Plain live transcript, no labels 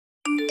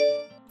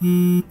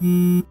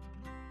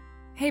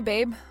Hey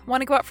babe,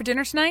 want to go out for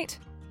dinner tonight?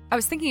 I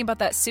was thinking about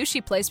that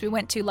sushi place we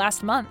went to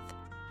last month.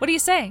 What do you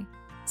say?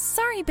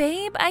 Sorry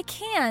babe, I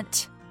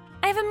can't.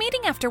 I have a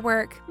meeting after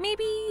work.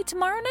 Maybe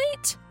tomorrow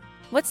night?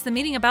 What's the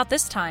meeting about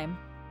this time?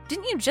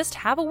 Didn't you just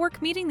have a work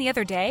meeting the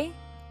other day?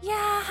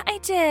 Yeah, I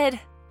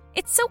did.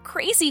 It's so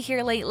crazy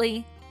here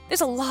lately.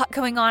 There's a lot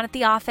going on at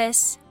the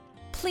office.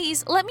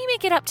 Please, let me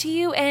make it up to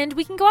you and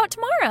we can go out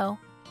tomorrow.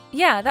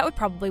 Yeah, that would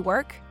probably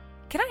work.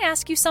 Can I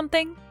ask you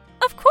something?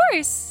 Of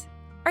course.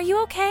 Are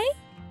you okay?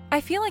 I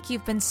feel like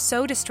you've been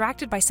so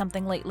distracted by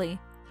something lately.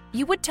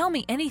 You would tell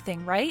me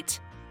anything, right?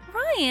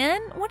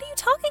 Ryan, what are you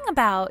talking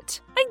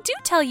about? I do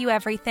tell you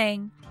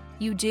everything.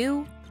 You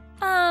do?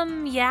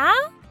 Yeah?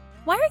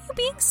 Why are you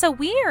being so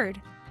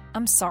weird?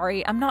 I'm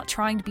sorry, I'm not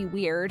trying to be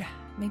weird.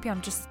 Maybe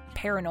I'm just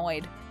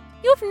paranoid.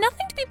 You have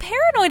nothing to be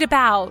paranoid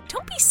about.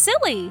 Don't be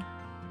silly.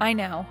 I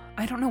know.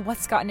 I don't know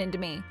what's gotten into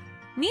me.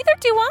 Neither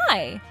do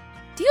I.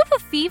 Do you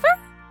have a fever?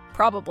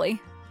 Probably.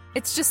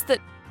 It's just that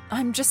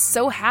I'm just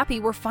so happy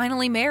we're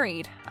finally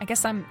married. I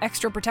guess I'm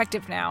extra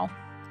protective now.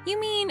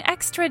 You mean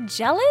extra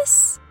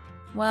jealous?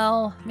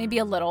 Well, maybe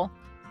a little.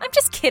 I'm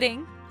just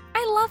kidding.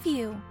 I love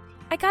you.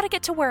 I gotta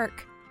get to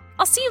work.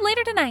 I'll see you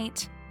later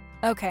tonight.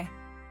 Okay.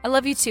 I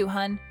love you too,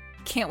 hun.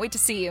 Can't wait to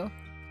see you.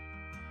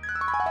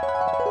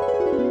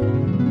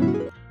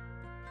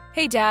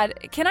 Hey,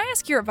 Dad, can I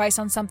ask your advice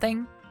on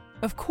something?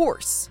 Of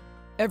course.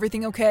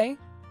 Everything okay?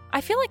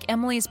 I feel like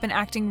Emily's been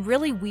acting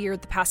really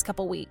weird the past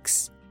couple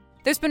weeks.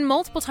 There's been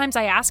multiple times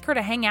I ask her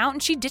to hang out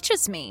and she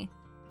ditches me.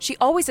 She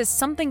always has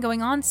something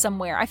going on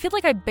somewhere. I feel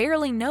like I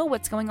barely know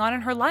what's going on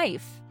in her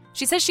life.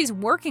 She says she's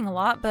working a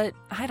lot, but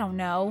I don't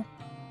know.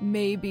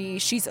 Maybe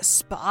she's a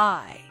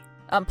spy.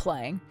 I'm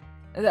playing.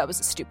 That was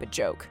a stupid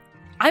joke.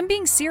 I'm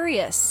being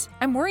serious.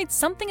 I'm worried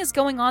something is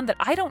going on that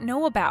I don't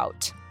know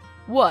about.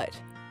 What?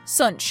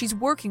 Son, she's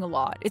working a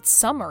lot. It's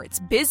summer. It's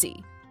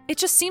busy. It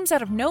just seems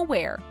out of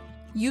nowhere.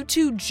 You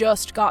two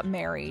just got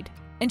married,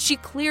 and she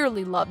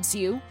clearly loves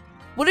you.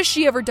 What has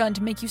she ever done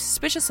to make you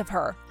suspicious of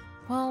her?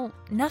 Well,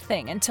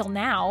 nothing until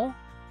now.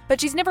 But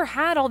she's never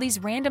had all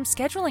these random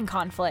scheduling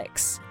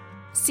conflicts.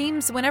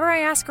 Seems whenever I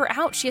ask her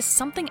out, she has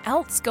something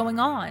else going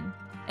on,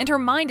 and her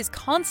mind is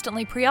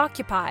constantly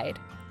preoccupied.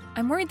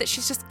 I'm worried that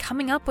she's just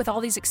coming up with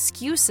all these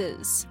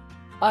excuses.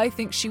 I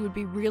think she would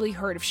be really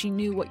hurt if she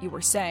knew what you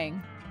were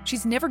saying.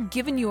 She's never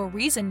given you a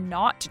reason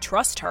not to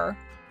trust her.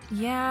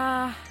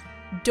 Yeah,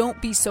 don't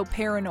be so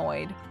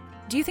paranoid.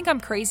 Do you think I'm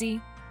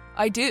crazy?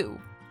 I do.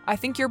 I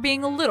think you're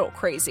being a little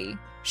crazy.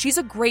 She's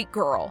a great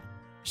girl.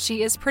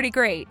 She is pretty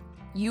great.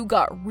 You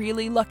got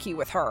really lucky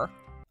with her.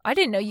 I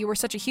didn't know you were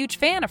such a huge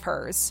fan of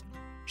hers.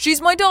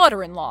 She's my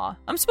daughter-in-law.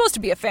 I'm supposed to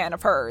be a fan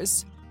of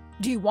hers.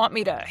 Do you want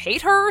me to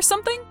hate her or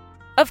something?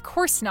 Of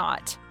course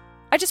not.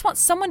 I just want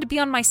someone to be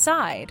on my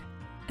side.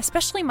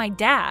 Especially my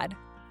dad.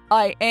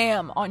 I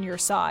am on your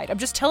side. I'm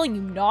just telling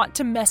you not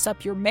to mess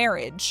up your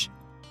marriage.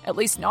 At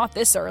least not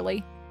this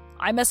early.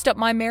 I messed up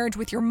my marriage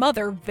with your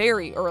mother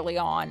very early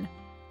on.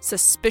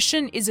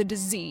 Suspicion is a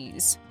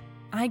disease.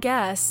 I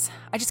guess.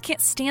 I just can't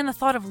stand the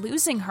thought of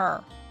losing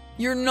her.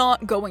 You're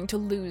not going to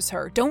lose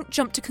her. Don't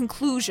jump to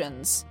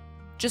conclusions.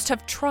 Just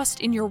have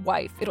trust in your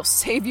wife. It'll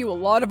save you a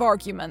lot of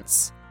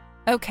arguments.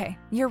 Okay,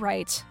 you're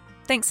right.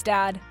 Thanks,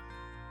 Dad.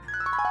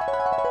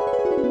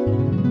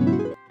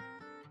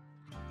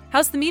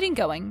 How's the meeting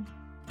going?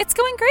 It's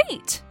going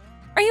great.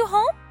 Are you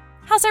home?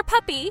 How's our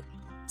puppy?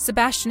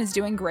 Sebastian is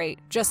doing great.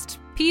 Just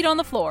peed on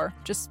the floor.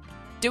 Just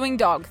doing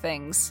dog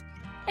things.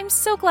 I'm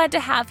so glad to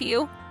have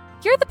you.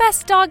 You're the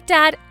best dog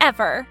dad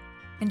ever.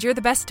 And you're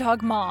the best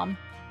dog mom.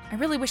 I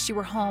really wish you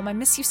were home. I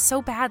miss you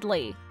so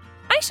badly.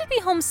 I should be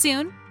home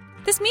soon.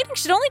 This meeting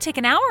should only take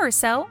an hour or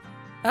so.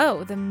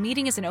 Oh, the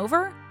meeting isn't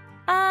over?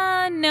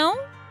 No.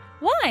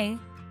 Why?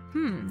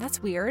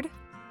 That's weird.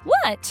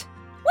 What?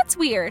 What's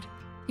weird?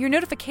 Your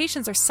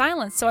notifications are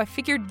silenced, so I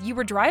figured you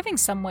were driving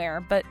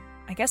somewhere, but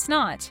I guess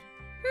not.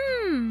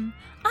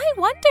 I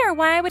wonder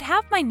why I would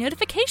have my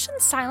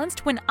notifications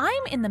silenced when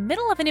I'm in the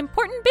middle of an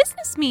important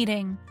business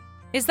meeting.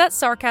 Is that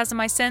sarcasm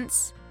I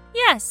sense?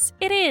 Yes,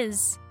 it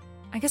is.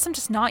 I guess I'm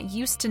just not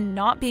used to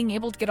not being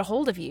able to get a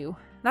hold of you.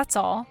 That's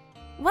all.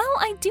 Well,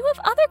 I do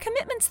have other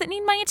commitments that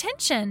need my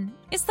attention.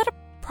 Is that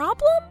a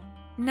problem?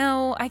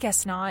 No, I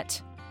guess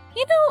not.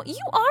 You know,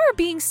 you are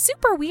being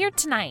super weird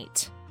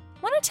tonight.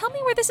 Want to tell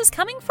me where this is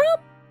coming from?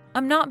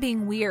 I'm not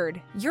being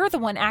weird. You're the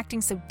one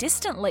acting so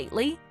distant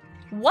lately.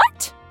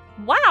 What?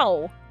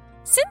 Wow.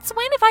 Since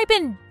when have I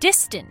been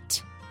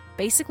distant?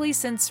 Basically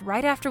since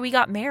right after we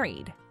got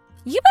married.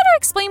 You better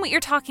explain what you're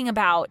talking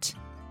about.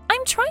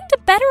 I'm trying to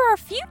better our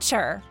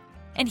future.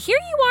 And here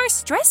you are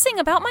stressing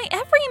about my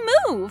every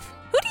move.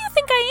 Who do you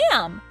think I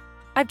am?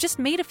 I've just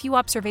made a few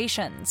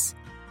observations.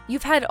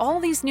 You've had all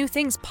these new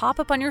things pop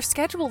up on your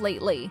schedule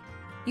lately.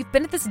 You've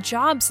been at this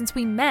job since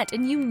we met,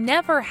 and you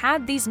never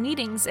had these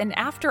meetings and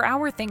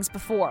after-hour things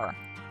before.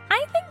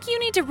 I think you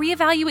need to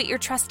reevaluate your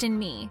trust in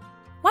me.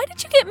 Why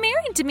did you get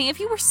married to me if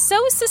you were so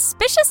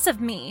suspicious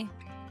of me?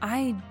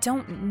 I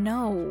don't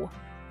know.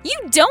 You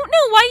don't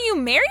know why you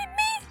married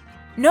me?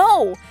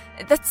 No,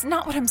 that's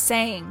not what I'm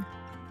saying.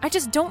 I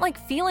just don't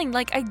like feeling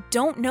like I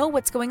don't know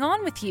what's going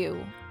on with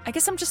you. I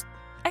guess I'm just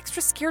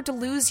extra scared to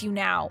lose you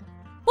now.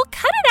 Well,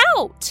 cut it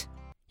out!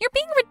 You're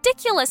being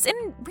ridiculous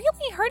and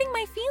really hurting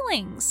my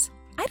feelings.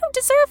 I don't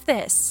deserve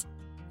this.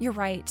 You're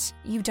right.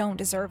 You don't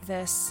deserve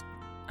this.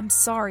 I'm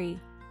sorry.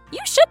 You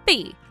should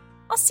be.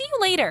 I'll see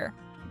you later.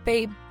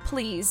 Babe,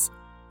 please.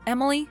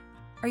 Emily,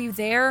 are you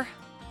there?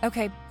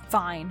 Okay,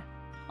 fine.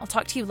 I'll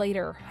talk to you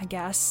later, I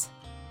guess.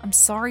 I'm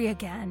sorry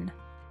again.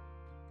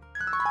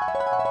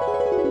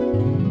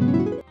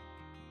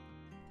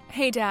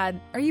 Hey, Dad,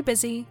 are you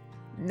busy?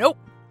 Nope.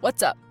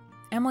 What's up?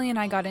 Emily and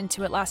I got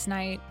into it last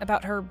night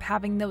about her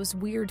having those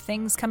weird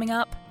things coming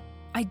up.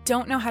 I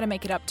don't know how to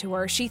make it up to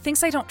her. She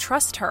thinks I don't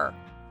trust her.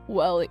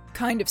 Well, it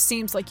kind of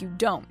seems like you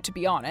don't, to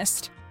be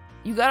honest.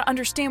 You gotta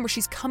understand where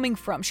she's coming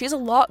from. She has a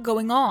lot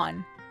going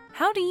on.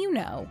 How do you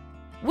know?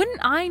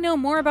 Wouldn't I know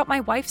more about my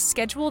wife's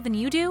schedule than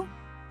you do?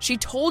 She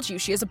told you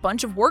she has a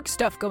bunch of work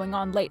stuff going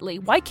on lately.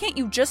 Why can't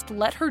you just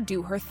let her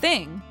do her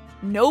thing?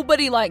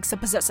 Nobody likes a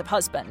possessive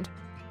husband.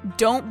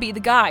 Don't be the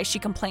guy she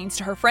complains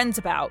to her friends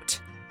about.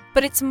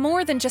 But it's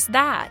more than just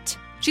that.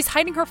 She's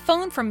hiding her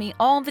phone from me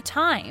all the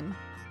time.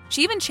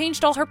 She even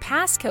changed all her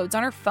passcodes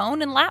on her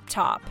phone and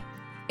laptop.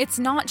 It's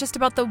not just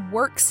about the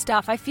work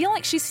stuff. I feel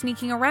like she's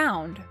sneaking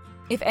around.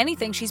 If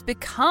anything, she's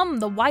become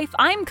the wife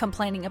I'm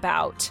complaining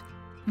about.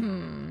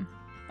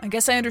 I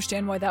guess I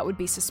understand why that would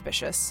be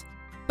suspicious.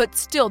 But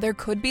still, there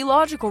could be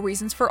logical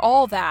reasons for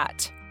all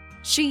that.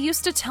 She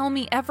used to tell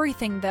me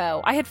everything,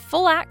 though. I had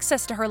full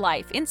access to her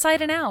life,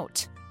 inside and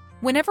out.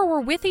 Whenever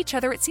we're with each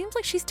other, it seems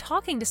like she's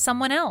talking to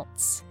someone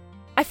else.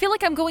 I feel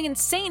like I'm going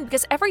insane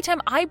because every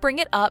time I bring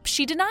it up,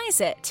 she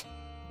denies it.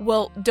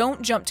 Well,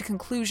 don't jump to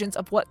conclusions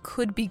of what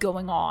could be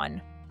going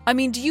on. I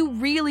mean, do you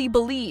really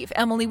believe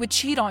Emily would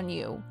cheat on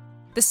you?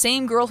 The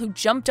same girl who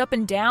jumped up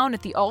and down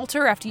at the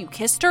altar after you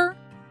kissed her?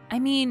 I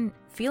mean,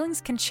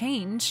 feelings can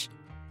change.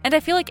 And I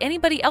feel like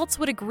anybody else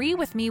would agree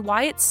with me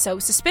why it's so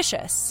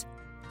suspicious.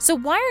 So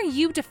why are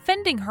you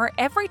defending her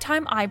every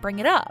time I bring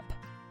it up?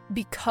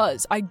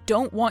 Because I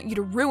don't want you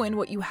to ruin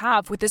what you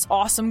have with this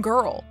awesome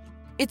girl.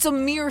 It's a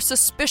mere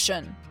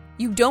suspicion.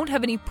 You don't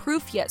have any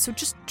proof yet, so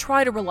just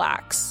try to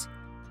relax.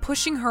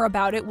 Pushing her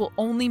about it will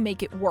only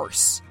make it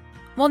worse.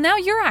 Well, now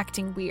you're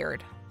acting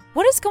weird.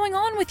 What is going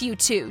on with you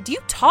two? Do you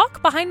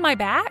talk behind my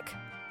back?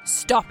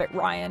 Stop it,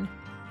 Ryan.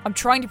 I'm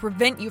trying to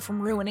prevent you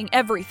from ruining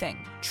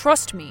everything.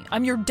 Trust me,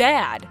 I'm your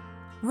dad.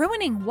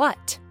 Ruining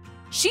what?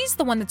 She's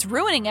the one that's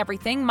ruining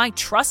everything. My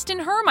trust in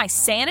her, my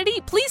sanity.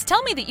 Please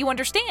tell me that you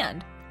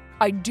understand.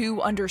 I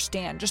do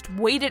understand. Just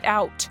wait it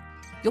out.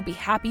 You'll be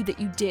happy that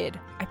you did.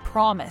 I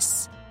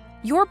promise.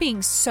 You're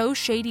being so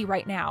shady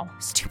right now.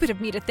 Stupid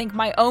of me to think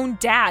my own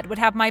dad would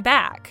have my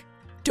back.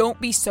 Don't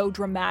be so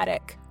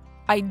dramatic.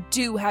 I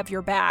do have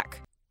your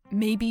back.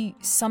 Maybe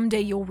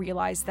someday you'll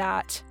realize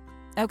that.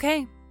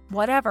 Okay,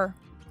 whatever.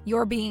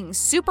 You're being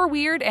super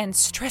weird and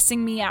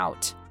stressing me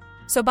out.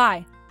 So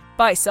bye.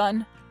 Bye,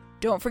 son.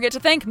 Don't forget to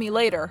thank me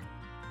later.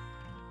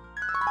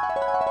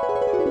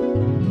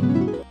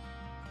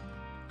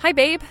 Hi,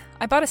 babe.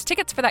 I bought us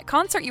tickets for that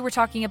concert you were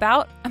talking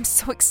about. I'm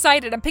so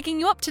excited. I'm picking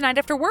you up tonight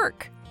after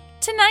work.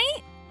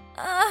 Tonight?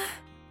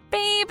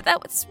 Babe,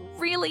 that was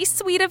really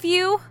sweet of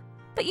you.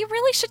 But you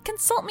really should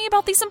consult me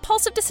about these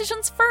impulsive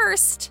decisions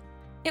first.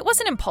 It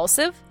wasn't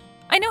impulsive.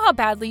 I know how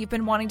badly you've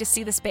been wanting to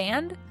see this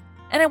band.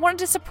 And I wanted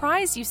to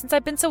surprise you since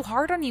I've been so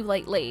hard on you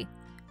lately.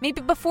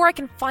 Maybe before I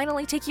can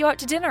finally take you out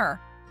to dinner.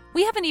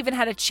 We haven't even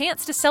had a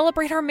chance to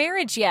celebrate our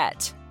marriage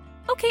yet.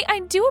 Okay, I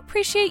do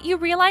appreciate you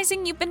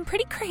realizing you've been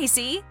pretty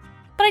crazy.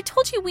 But I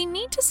told you we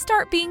need to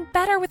start being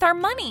better with our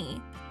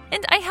money.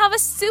 And I have a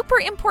super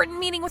important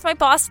meeting with my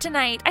boss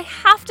tonight. I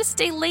have to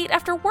stay late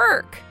after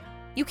work.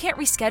 You can't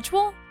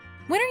reschedule?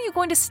 When are you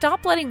going to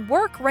stop letting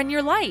work run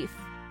your life?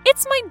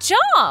 It's my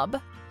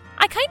job.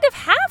 I kind of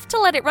have to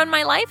let it run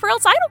my life or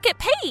else I don't get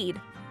paid.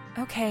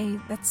 Okay,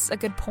 that's a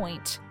good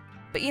point.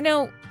 But you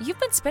know, you've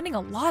been spending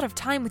a lot of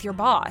time with your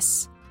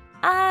boss.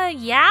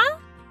 Yeah?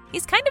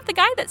 He's kind of the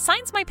guy that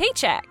signs my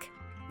paycheck.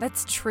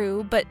 That's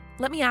true, but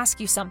let me ask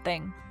you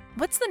something.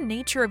 What's the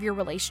nature of your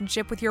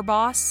relationship with your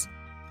boss?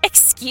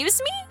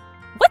 Excuse me?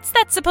 What's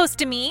that supposed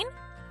to mean?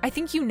 I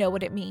think you know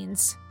what it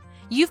means.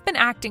 You've been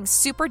acting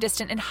super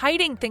distant and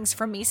hiding things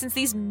from me since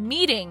these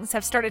meetings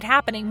have started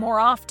happening more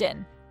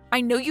often.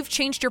 I know you've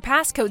changed your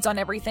passcodes on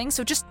everything,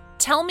 so just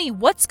tell me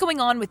what's going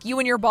on with you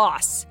and your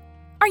boss.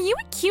 Are you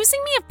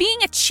accusing me of being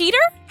a cheater?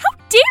 How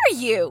dare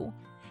you?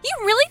 You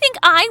really think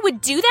I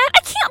would do that? I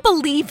can't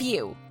believe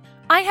you.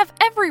 I have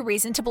every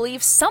reason to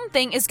believe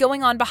something is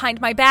going on behind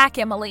my back,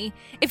 Emily.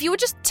 If you would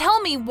just tell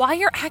me why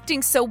you're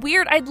acting so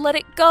weird, I'd let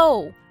it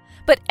go.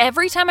 But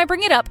every time I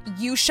bring it up,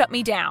 you shut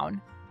me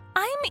down.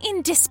 I'm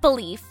in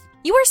disbelief.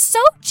 You are so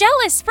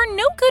jealous for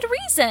no good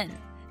reason.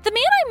 The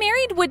man I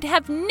married would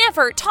have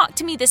never talked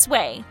to me this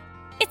way.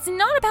 It's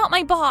not about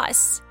my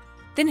boss.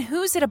 Then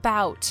who's it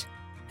about?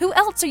 Who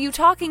else are you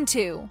talking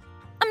to?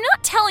 I'm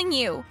not telling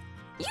you.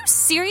 You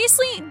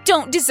seriously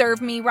don't deserve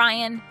me,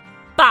 Ryan.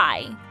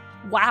 Bye.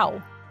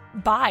 Wow.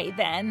 Bye,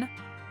 then.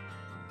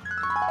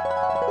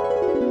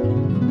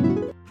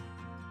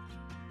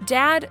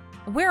 Dad,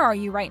 where are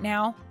you right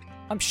now?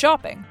 I'm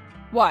shopping.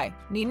 Why?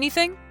 Need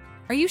anything?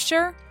 Are you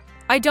sure?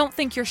 I don't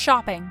think you're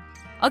shopping.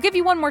 I'll give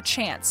you one more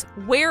chance.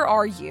 Where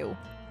are you?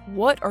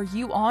 What are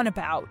you on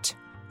about?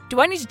 Do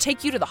I need to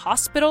take you to the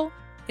hospital?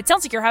 It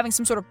sounds like you're having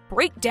some sort of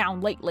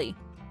breakdown lately.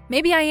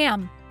 Maybe I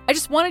am. I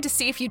just wanted to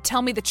see if you'd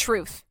tell me the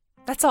truth.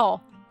 That's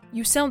all.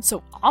 You sound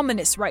so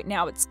ominous right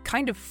now. It's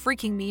kind of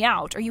freaking me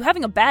out. Are you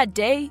having a bad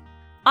day?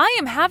 I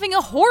am having a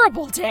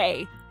horrible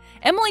day.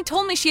 Emily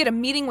told me she had a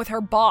meeting with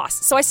her boss,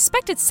 so I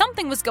suspected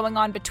something was going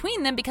on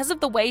between them because of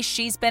the way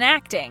she's been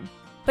acting.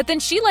 But then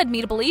she led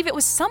me to believe it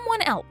was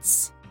someone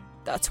else.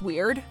 That's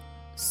weird.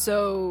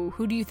 So,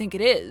 who do you think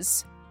it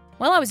is?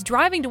 Well, I was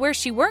driving to where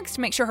she works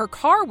to make sure her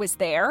car was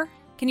there.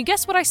 Can you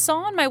guess what I saw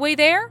on my way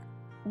there?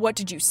 What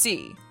did you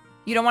see?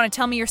 You don't want to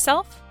tell me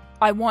yourself?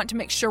 I want to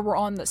make sure we're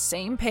on the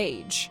same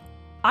page.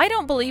 I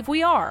don't believe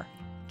we are.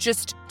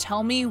 Just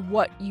tell me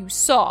what you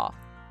saw.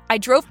 I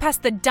drove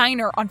past the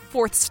diner on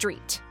 4th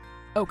Street.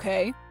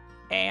 Okay,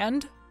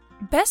 and?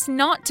 Best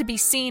not to be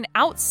seen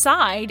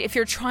outside if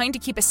you're trying to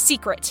keep a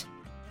secret.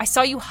 I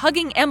saw you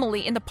hugging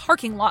Emily in the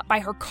parking lot by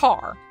her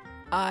car.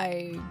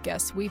 I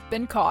guess we've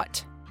been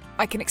caught.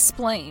 I can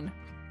explain.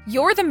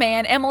 You're the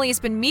man Emily has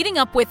been meeting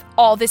up with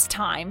all this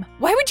time.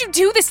 Why would you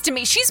do this to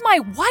me? She's my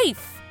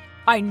wife.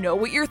 I know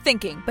what you're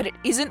thinking, but it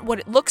isn't what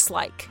it looks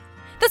like.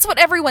 That's what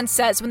everyone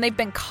says when they've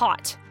been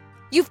caught.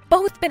 You've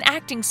both been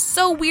acting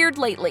so weird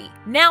lately.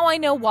 Now I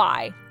know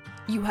why.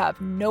 You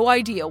have no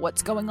idea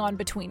what's going on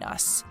between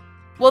us.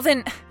 Well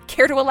then,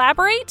 care to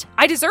elaborate?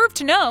 I deserve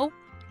to know.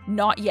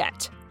 Not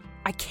yet.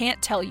 I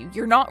can't tell you.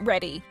 You're not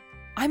ready.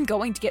 I'm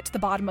going to get to the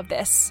bottom of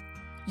this.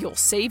 You'll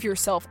save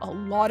yourself a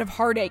lot of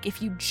heartache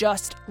if you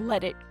just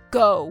let it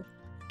go.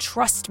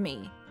 Trust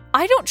me.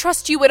 I don't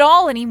trust you at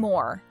all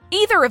anymore.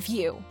 Either of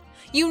you.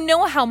 You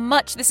know how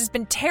much this has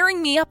been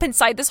tearing me up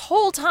inside this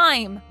whole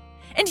time.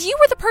 And you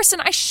were the person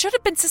I should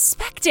have been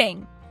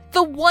suspecting.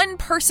 The one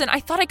person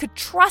I thought I could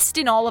trust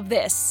in all of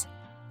this.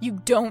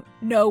 You don't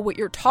know what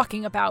you're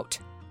talking about.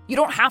 You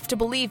don't have to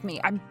believe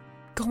me. I'm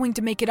going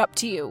to make it up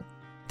to you.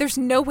 There's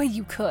no way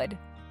you could.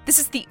 This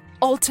is the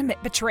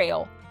ultimate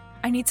betrayal.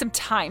 I need some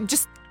time.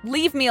 Just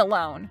leave me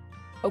alone.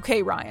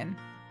 Okay, Ryan.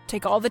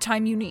 Take all the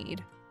time you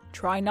need.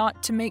 Try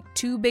not to make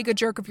too big a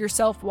jerk of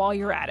yourself while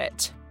you're at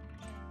it.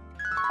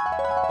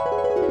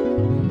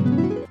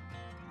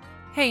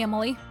 Hey,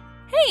 Emily.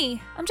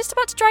 Hey, I'm just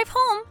about to drive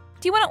home.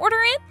 Do you want to order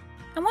in?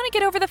 I want to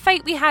get over the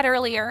fight we had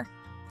earlier.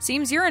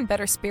 Seems you're in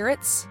better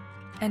spirits.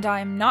 And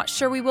I'm not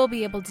sure we will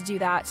be able to do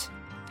that.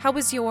 How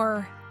was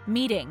your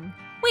meeting?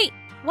 Wait,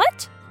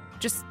 what?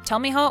 Just tell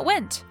me how it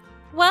went.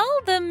 Well,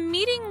 the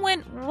meeting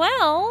went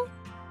well.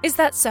 Is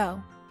that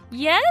so?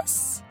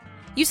 Yes?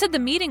 You said the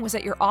meeting was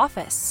at your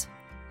office.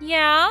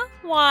 Yeah,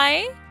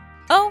 why?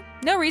 Oh,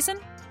 no reason.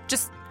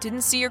 Just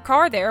didn't see your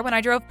car there when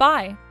I drove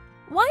by.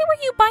 Why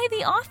were you by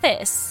the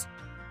office?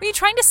 Were you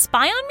trying to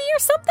spy on me or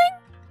something?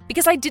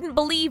 Because I didn't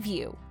believe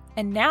you.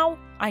 And now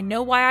I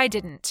know why I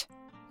didn't.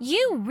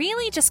 You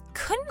really just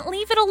couldn't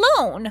leave it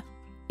alone.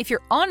 If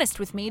you're honest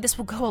with me, this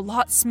will go a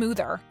lot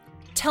smoother.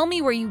 Tell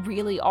me where you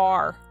really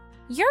are.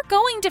 You're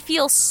going to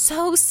feel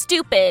so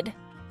stupid.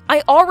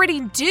 I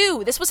already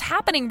do. This was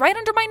happening right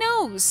under my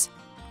nose.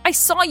 I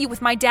saw you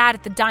with my dad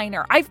at the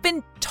diner. I've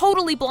been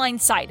totally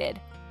blindsided.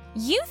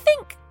 You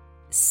think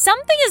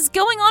something is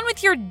going on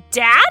with your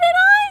dad and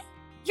I?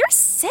 You're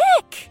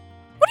sick.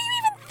 What are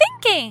you even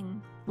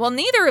thinking? Well,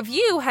 neither of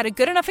you had a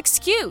good enough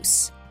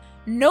excuse.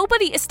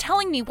 Nobody is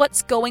telling me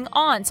what's going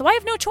on, so I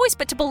have no choice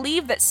but to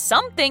believe that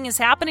something is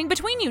happening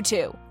between you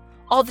two.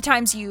 All the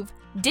times you've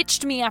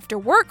ditched me after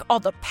work, all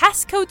the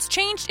passcodes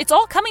changed, it's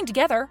all coming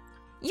together.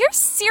 You're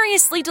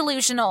seriously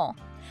delusional.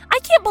 I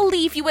can't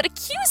believe you would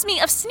accuse me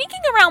of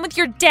sneaking around with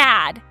your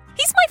dad.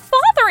 He's my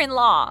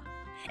father-in-law.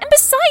 And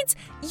besides,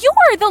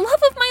 you're the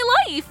love of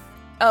my life.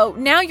 Oh,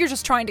 now you're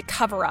just trying to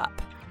cover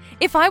up.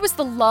 If I was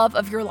the love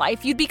of your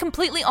life, you'd be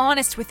completely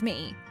honest with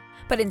me.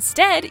 But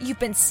instead, you've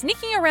been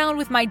sneaking around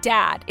with my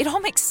dad. It all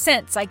makes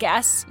sense, I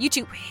guess. You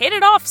two hit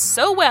it off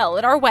so well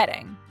at our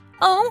wedding.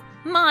 Oh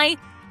my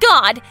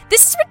God,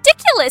 this is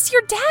ridiculous.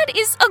 Your dad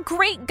is a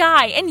great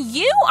guy, and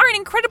you are an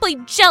incredibly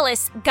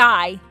jealous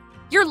guy.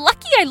 You're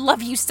lucky I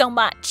love you so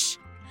much.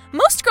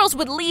 Most girls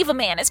would leave a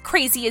man as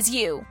crazy as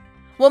you.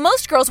 Well,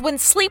 most girls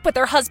wouldn't sleep with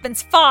their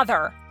husband's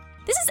father.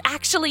 This is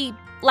actually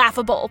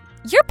laughable.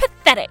 You're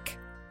pathetic.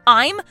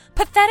 I'm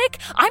pathetic?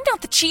 I'm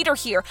not the cheater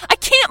here. I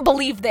can't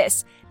believe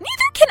this.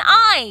 Neither can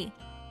I.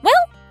 Well,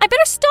 I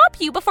better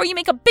stop you before you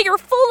make a bigger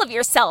fool of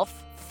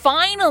yourself.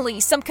 Finally,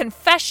 some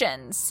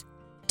confessions.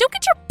 Don't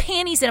get your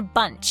panties in a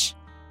bunch.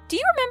 Do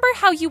you remember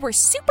how you were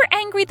super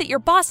angry that your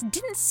boss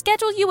didn't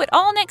schedule you at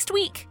all next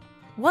week?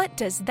 What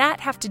does that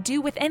have to do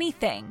with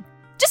anything?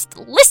 Just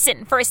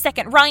listen for a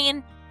second,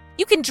 Ryan.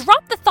 You can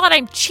drop the thought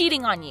I'm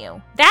cheating on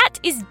you. That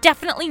is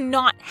definitely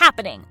not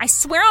happening. I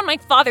swear on my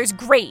father's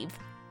grave.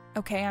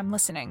 Okay, I'm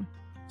listening.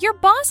 Your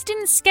boss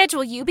didn't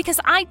schedule you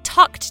because I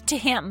talked to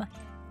him.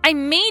 I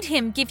made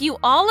him give you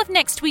all of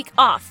next week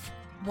off.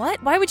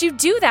 What? Why would you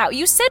do that?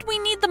 You said we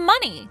need the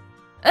money.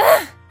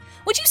 Ugh!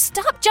 Would you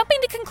stop jumping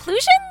to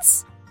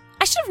conclusions?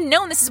 I should have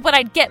known this is what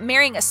I'd get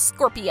marrying a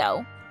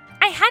Scorpio.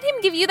 I had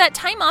him give you that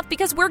time off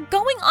because we're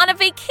going on a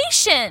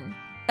vacation.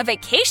 A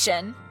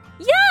vacation?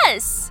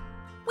 Yes!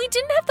 We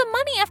didn't have the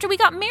money after we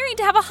got married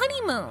to have a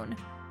honeymoon.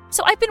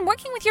 So I've been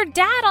working with your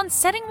dad on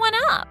setting one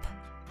up.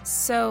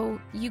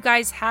 So you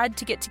guys had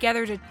to get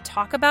together to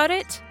talk about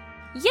it?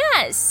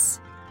 Yes!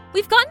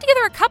 We've gotten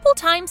together a couple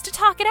times to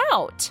talk it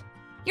out.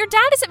 Your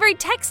dad isn't very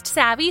text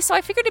savvy, so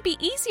I figured it'd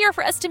be easier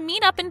for us to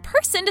meet up in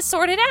person to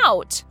sort it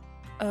out.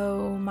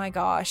 Oh my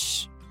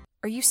gosh.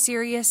 Are you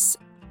serious?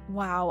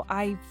 Wow,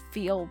 I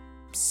feel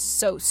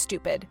so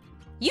stupid.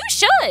 You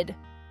should!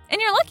 And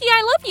you're lucky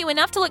I love you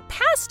enough to look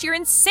past your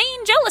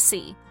insane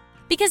jealousy.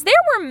 Because there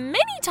were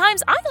many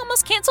times I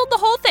almost canceled the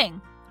whole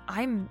thing.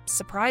 I'm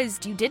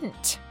surprised you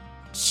didn't.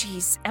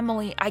 Jeez,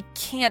 Emily, I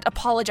can't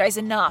apologize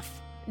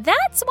enough.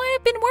 That's why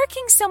I've been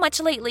working so much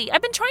lately.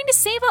 I've been trying to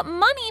save up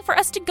money for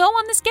us to go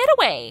on this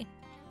getaway.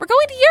 We're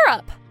going to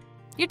Europe.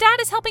 Your dad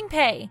is helping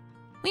pay.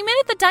 We met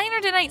at the diner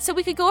tonight so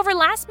we could go over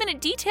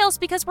last-minute details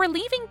because we're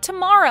leaving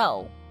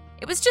tomorrow.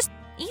 It was just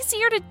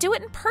easier to do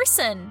it in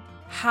person.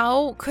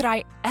 How could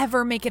I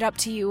ever make it up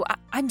to you?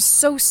 I'm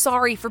so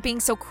sorry for being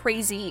so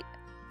crazy.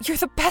 You're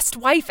the best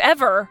wife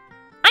ever.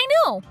 I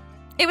know.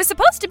 It was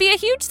supposed to be a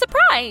huge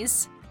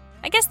surprise.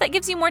 I guess that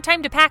gives you more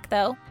time to pack,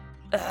 though.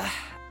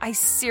 I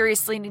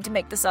seriously need to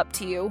make this up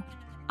to you.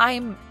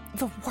 I'm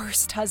the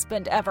worst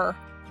husband ever.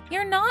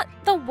 You're not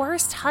the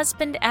worst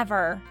husband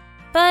ever,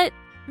 but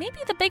maybe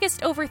the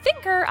biggest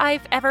overthinker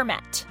I've ever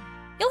met.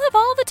 You'll have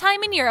all the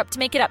time in Europe to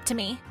make it up to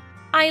me.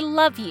 I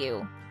love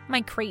you,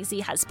 my crazy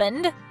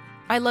husband.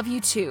 I love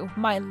you too,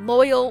 my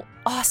loyal,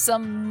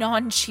 awesome,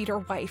 non-cheater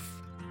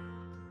wife.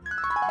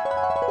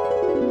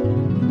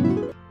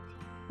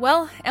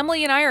 Well,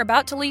 Emily and I are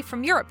about to leave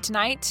from Europe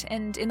tonight,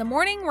 and in the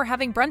morning we're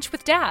having brunch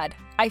with Dad.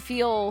 I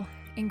feel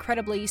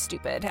incredibly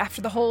stupid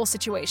after the whole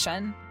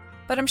situation.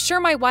 But I'm sure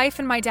my wife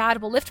and my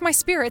dad will lift my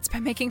spirits by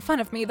making fun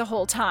of me the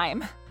whole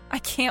time. I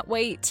can't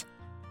wait.